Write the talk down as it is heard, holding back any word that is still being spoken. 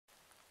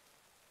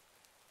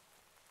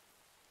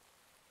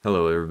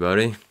Hello,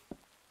 everybody.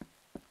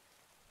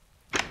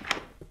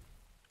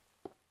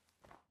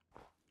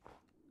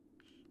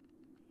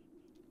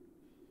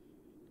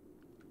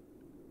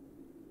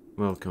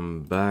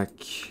 Welcome back.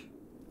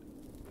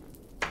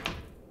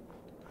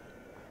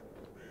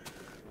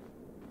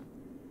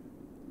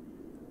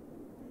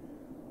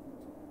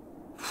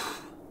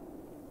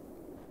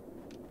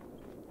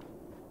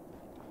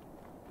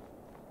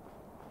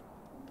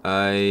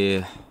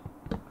 I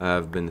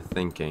have been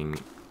thinking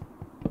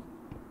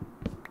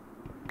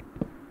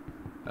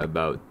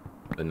about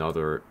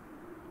another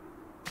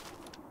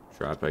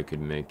trap I could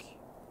make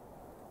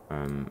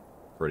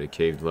for the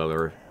cave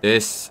dweller.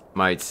 This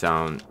might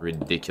sound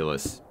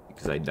ridiculous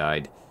because I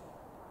died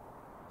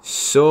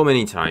so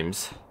many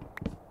times.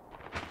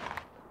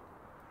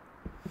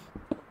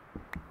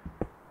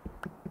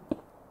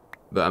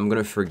 But I'm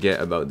gonna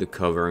forget about the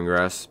covering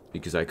grass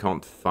because I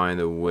can't find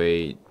a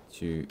way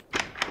to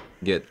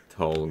get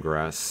tall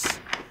grass.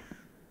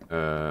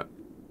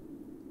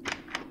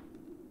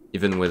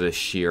 Even with a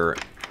shear,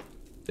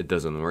 it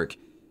doesn't work.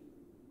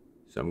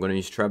 So I'm gonna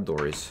use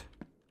trapdoors.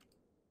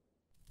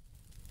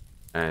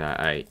 And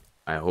I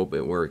hope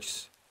it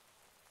works.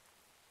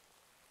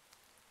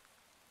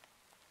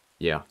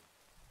 Yeah.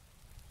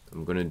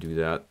 I'm gonna do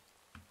that.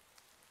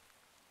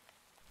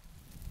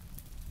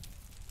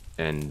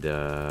 And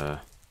it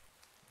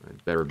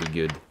better be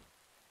good.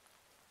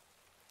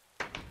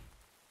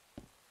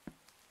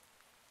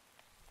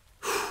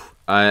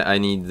 I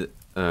need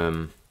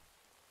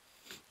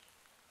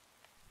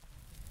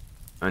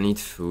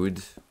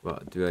food.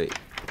 Well,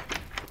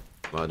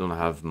 I don't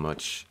have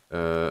much.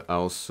 I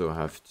also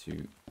have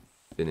to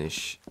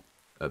finish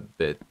a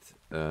bit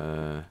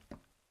the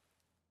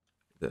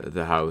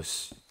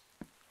house.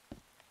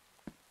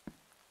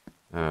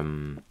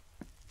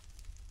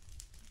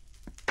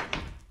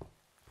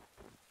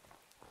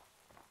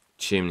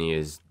 Chimney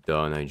is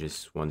done. I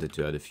just wanted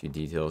to add a few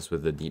details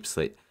with the deep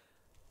slate.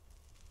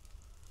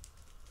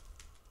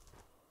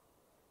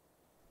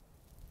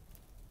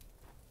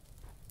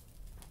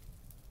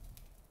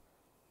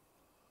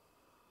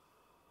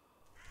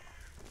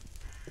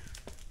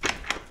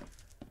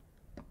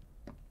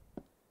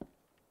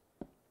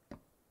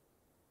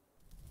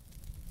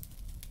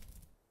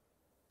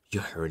 You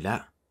heard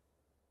that?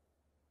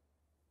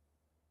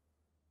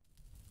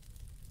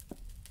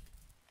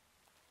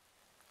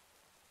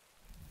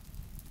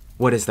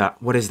 What is that?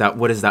 What is that?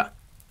 What is that?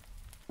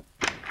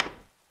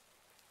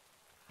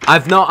 I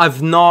have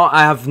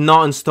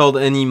not installed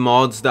any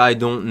mods that I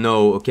don't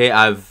know, okay?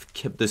 I've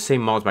kept the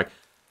same mods back.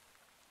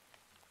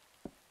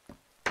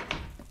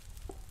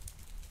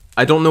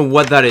 I don't know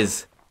what that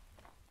is.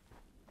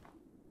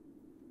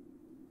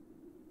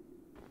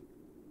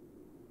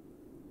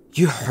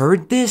 You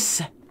heard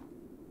this?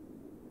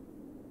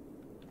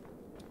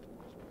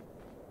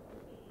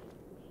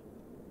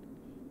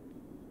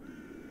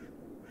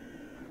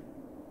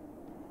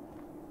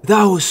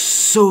 That was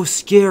so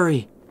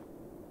scary.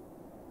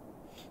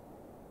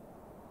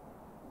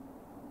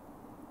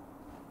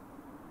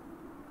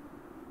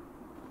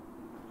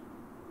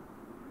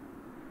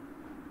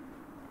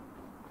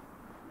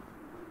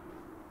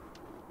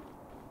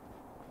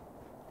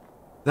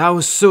 That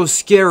was so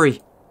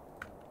scary.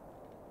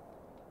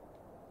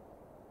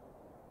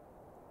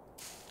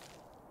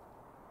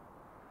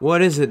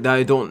 What is it that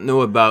I don't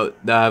know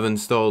about that I have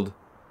installed?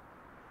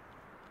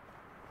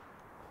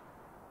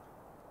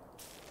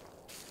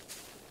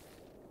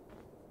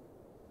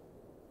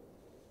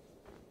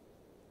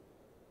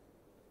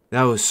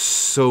 That was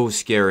so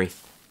scary.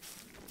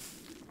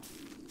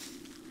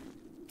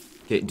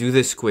 Okay, do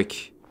this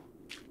quick.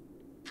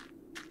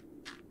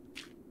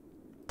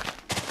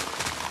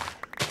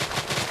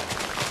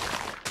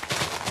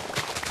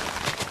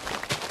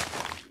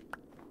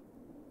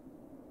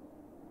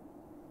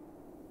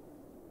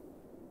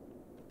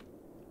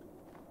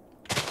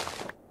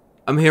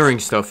 I'm hearing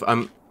stuff.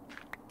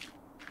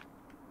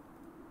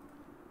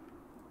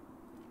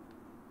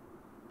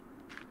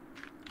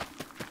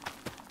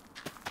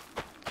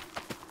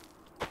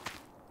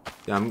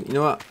 You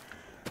know what?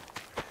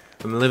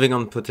 I'm living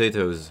on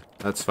potatoes.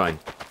 That's fine.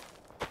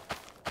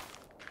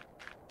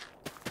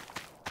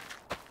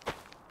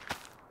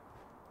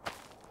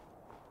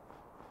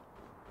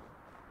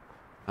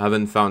 I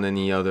haven't found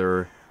any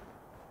other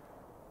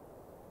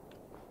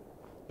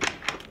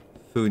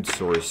food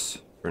source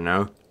for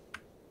now.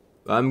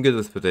 But I'm good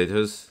with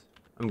potatoes.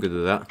 I'm good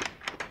with that.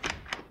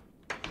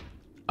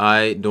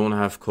 I don't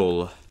have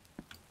coal.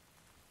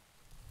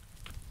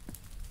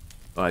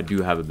 But I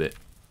do have a bit.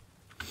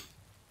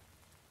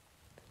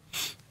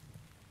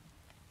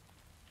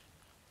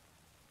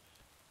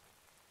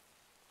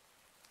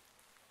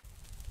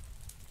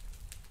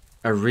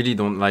 I really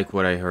don't like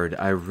what I heard.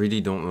 I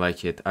really don't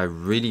like it. I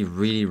really,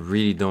 really,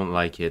 really don't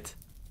like it.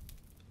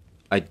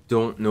 I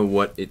don't know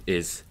what it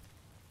is.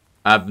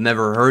 I've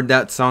never heard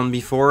that sound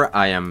before.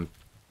 I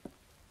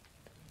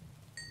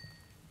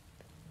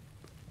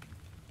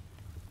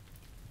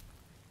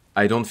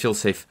don't feel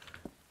safe.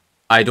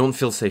 I don't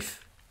feel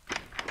safe.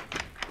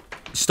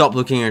 Stop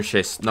looking at your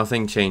chest.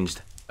 Nothing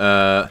changed.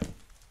 I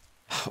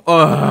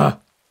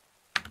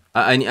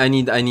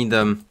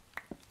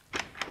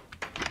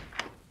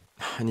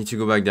need to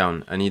go back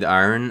down. I need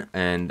iron,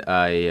 and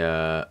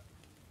I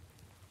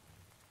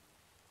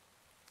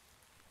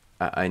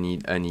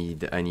need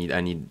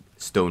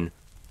stone.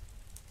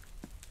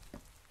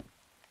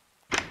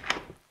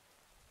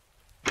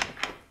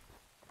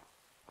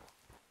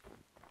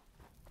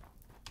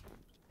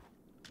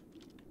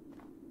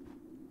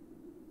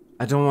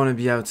 I don't want to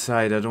be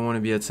outside. I don't want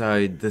to be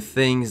outside. The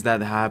things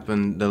that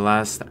happened the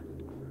last...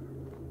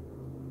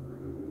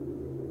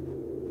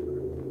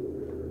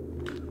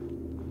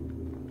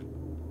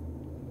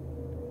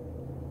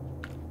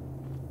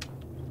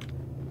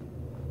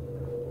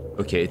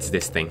 Okay, it's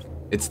this thing.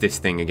 It's this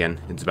thing again.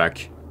 It's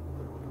back.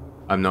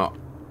 I'm not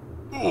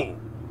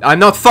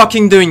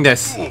fucking doing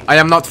this. I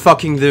am not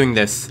fucking doing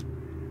this.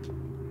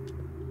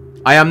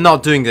 I am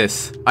not doing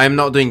this. I am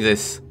not doing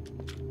this.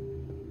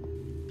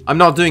 I'm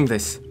not doing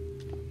this.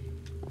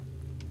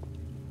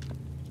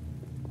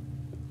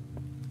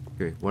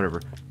 Okay, whatever.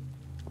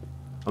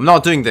 I'm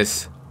not doing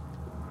this.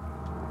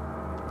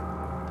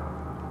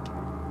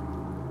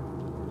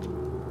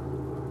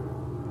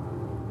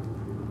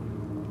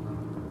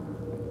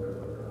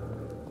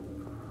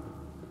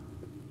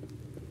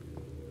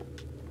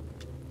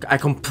 I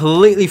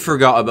completely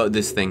forgot about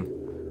this thing.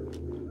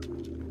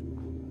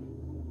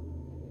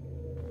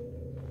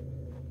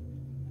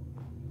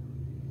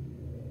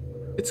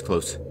 It's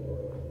close.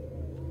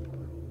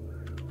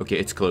 Okay,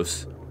 it's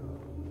close.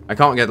 I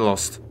can't get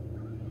lost.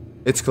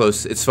 It's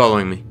close. It's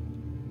following me.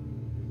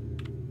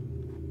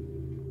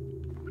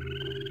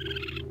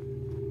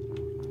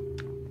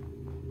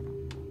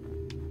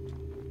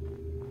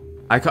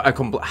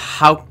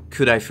 How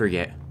could I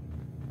forget?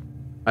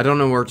 I don't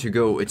know where to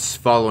go. It's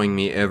following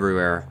me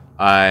everywhere.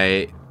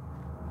 It's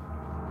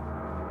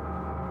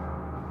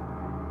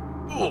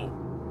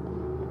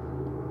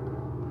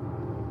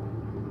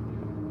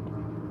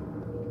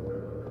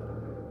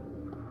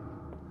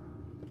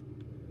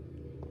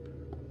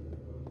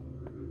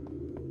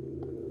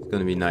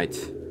gonna be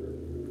night.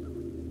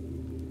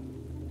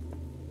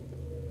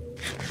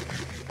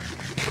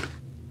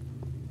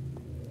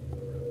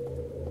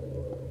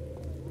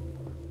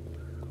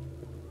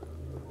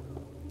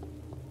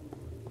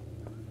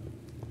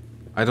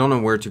 I don't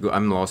know where to go.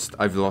 I'm lost.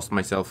 I've lost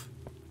myself.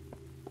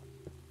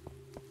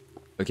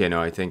 Okay,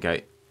 no, I think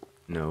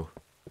no.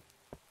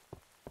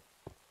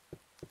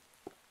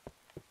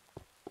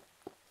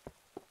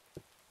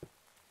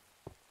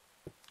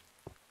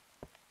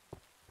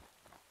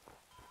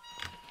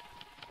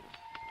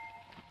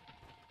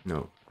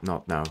 No,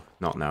 not now.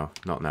 Not now.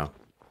 Not now.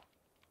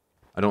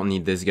 I don't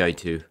need this guy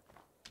too.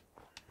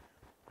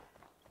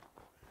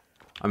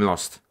 I'm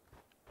lost.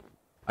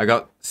 I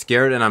got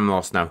scared and I'm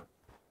lost now.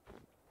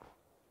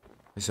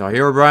 I saw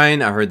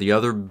Herobrine, I heard the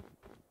other...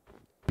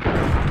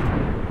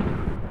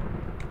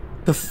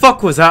 The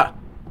fuck was that?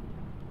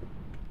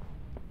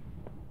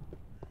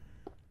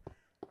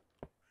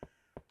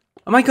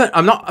 Am I gonna...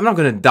 I'm not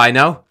gonna die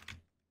now.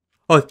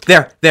 Oh,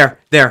 there. There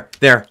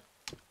it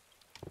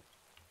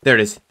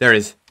is. There it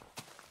is.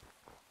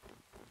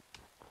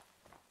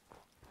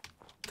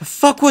 The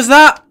fuck was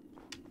that?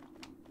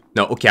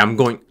 No, okay, I'm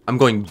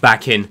going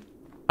back in.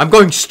 I'm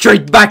going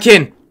straight back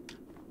in.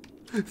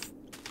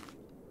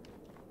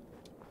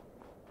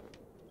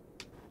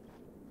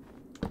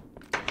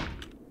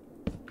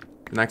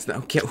 Next,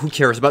 okay, who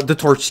cares about the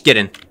torch? Get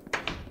in.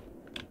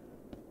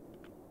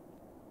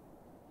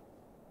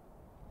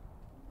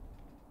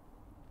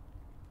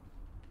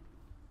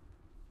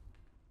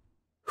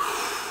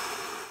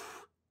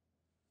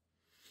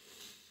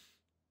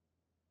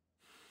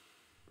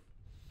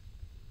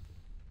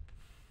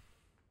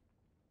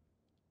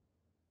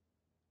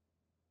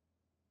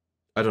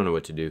 I don't know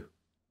what to do.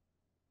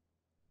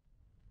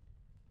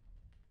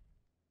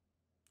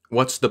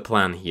 What's the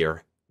plan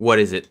here? What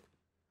is it?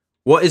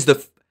 What is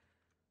the...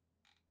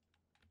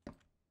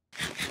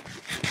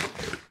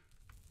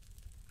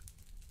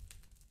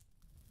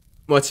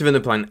 What's even the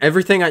plan?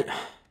 Everything I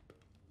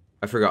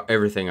forgot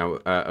everything I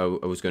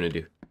was gonna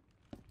do.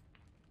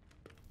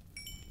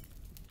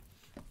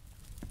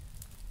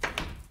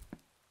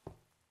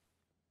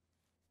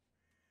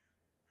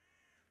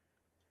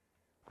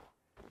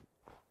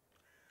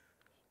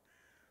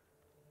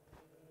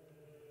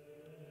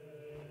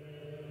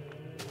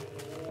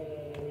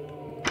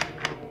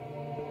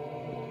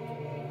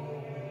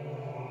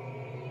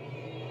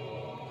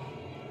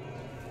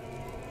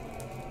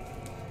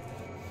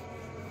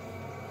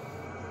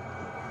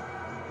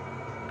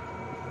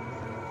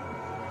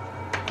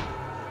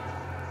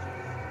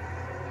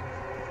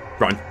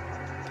 Run.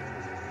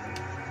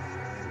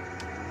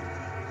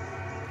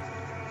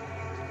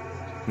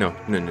 No.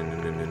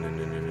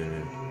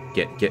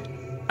 Get.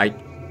 I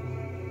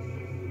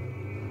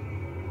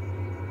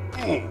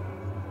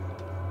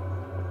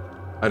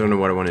don't know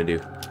what I want to do.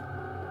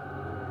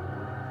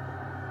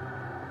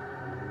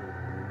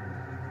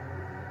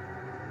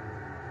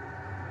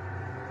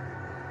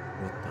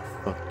 What the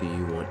fuck do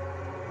you want?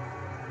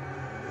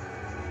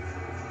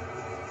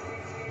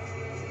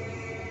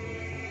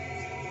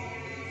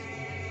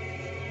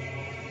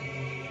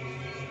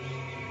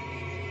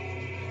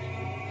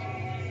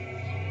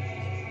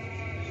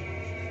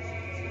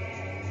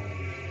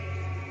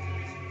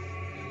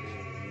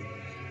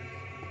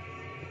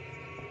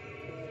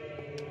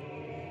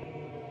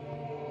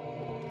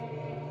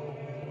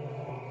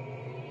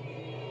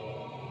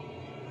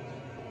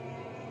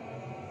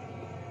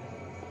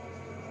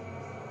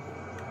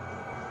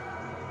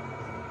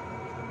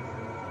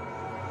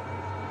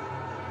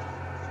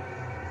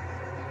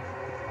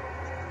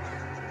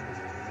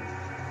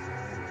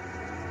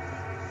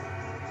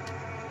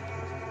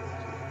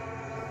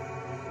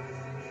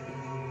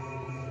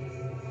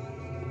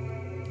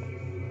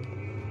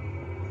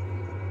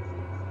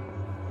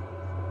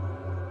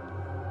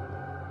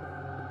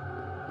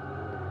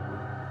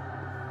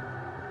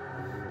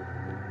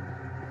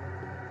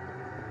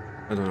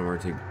 I don't know where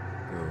to go.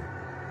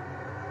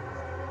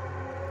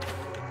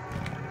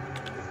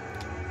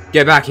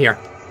 Get back here!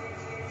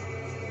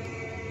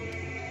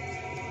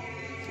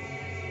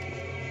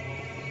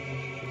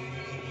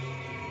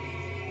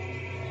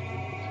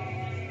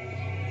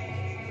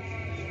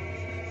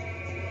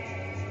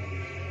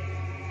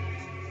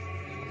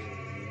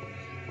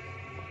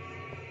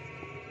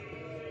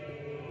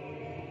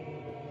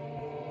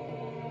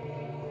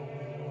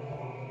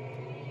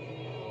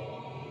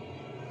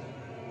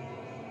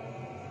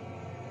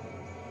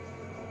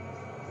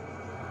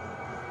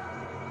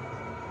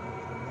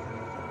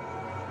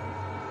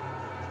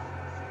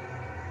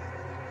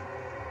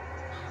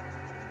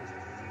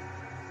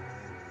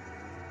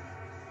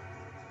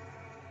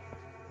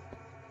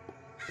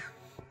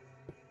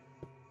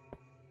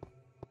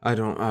 I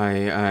don't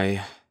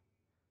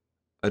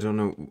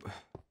know.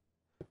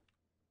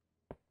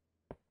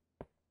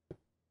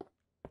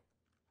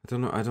 I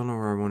don't know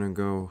where I want to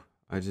go.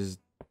 I just...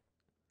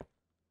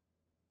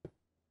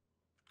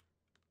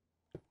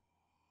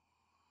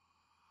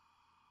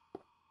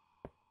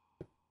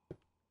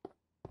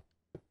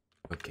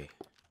 Okay.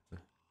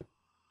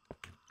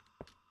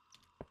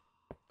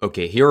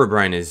 Okay,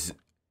 Herobrine is...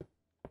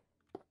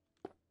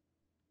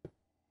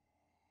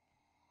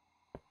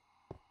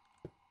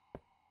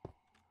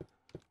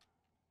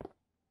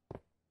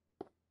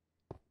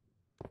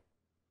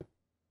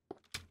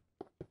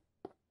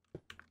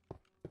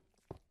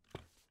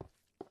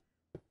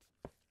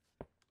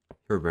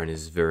 Herobrine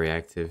is very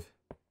active.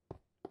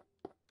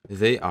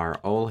 They are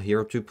all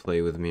here to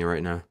play with me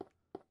right now.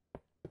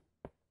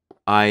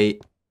 I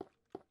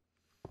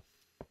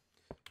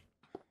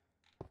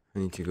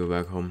need to go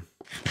back home.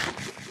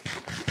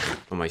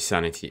 Oh, my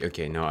sanity.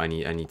 Okay, no, I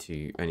need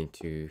to...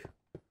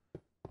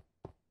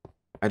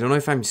 I don't know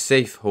if I'm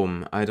safe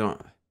home. I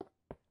don't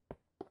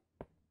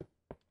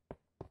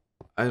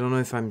know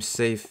if I'm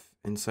safe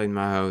inside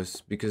my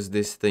house because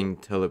this thing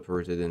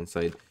teleported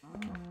inside.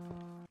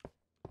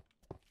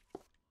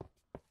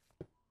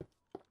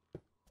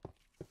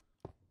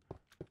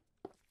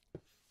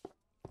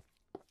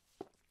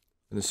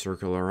 Gonna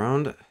circle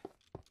around.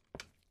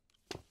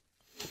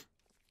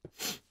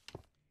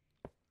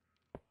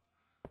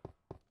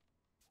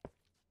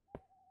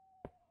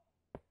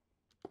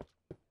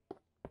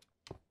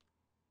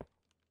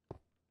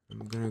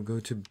 I'm gonna go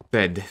to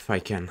bed if I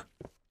can.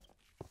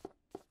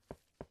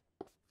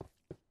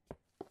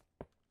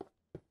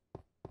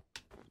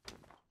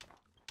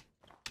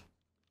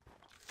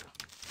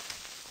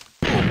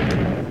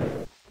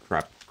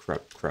 Crap.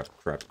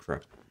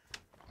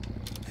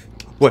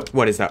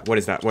 What is that? What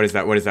is that?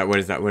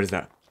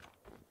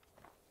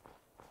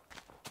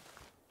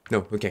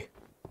 No, okay.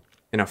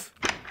 Enough.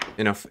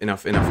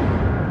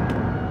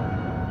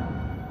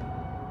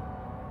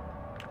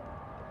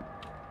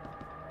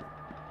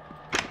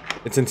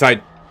 It's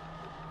inside.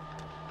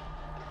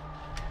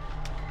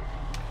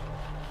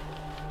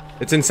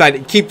 It's inside.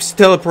 It keeps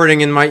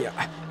teleporting in my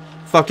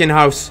fucking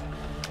house.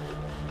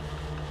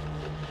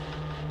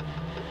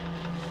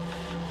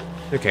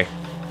 Okay.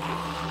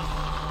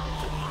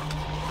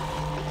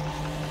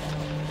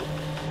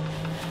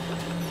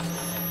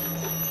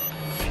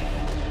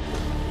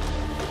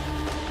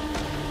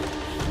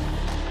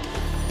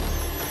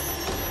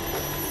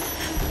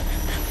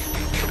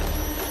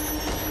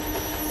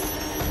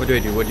 What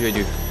do I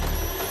do?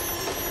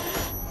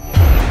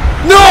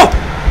 No!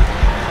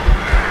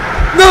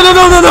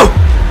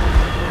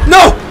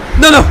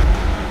 No!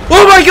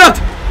 Oh my god!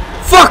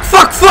 Fuck!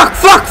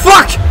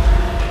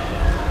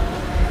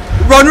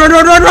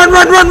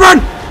 Run!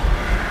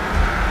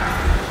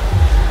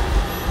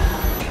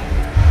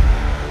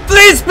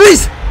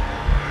 Please!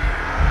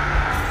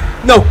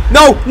 No!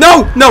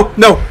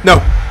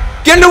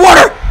 Get in the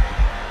water!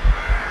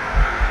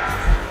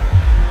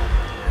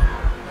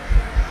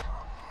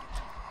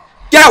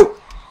 Get out!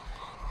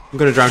 I'm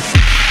gonna drown.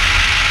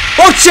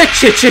 Oh shit!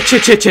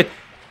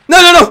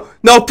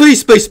 No,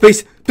 please!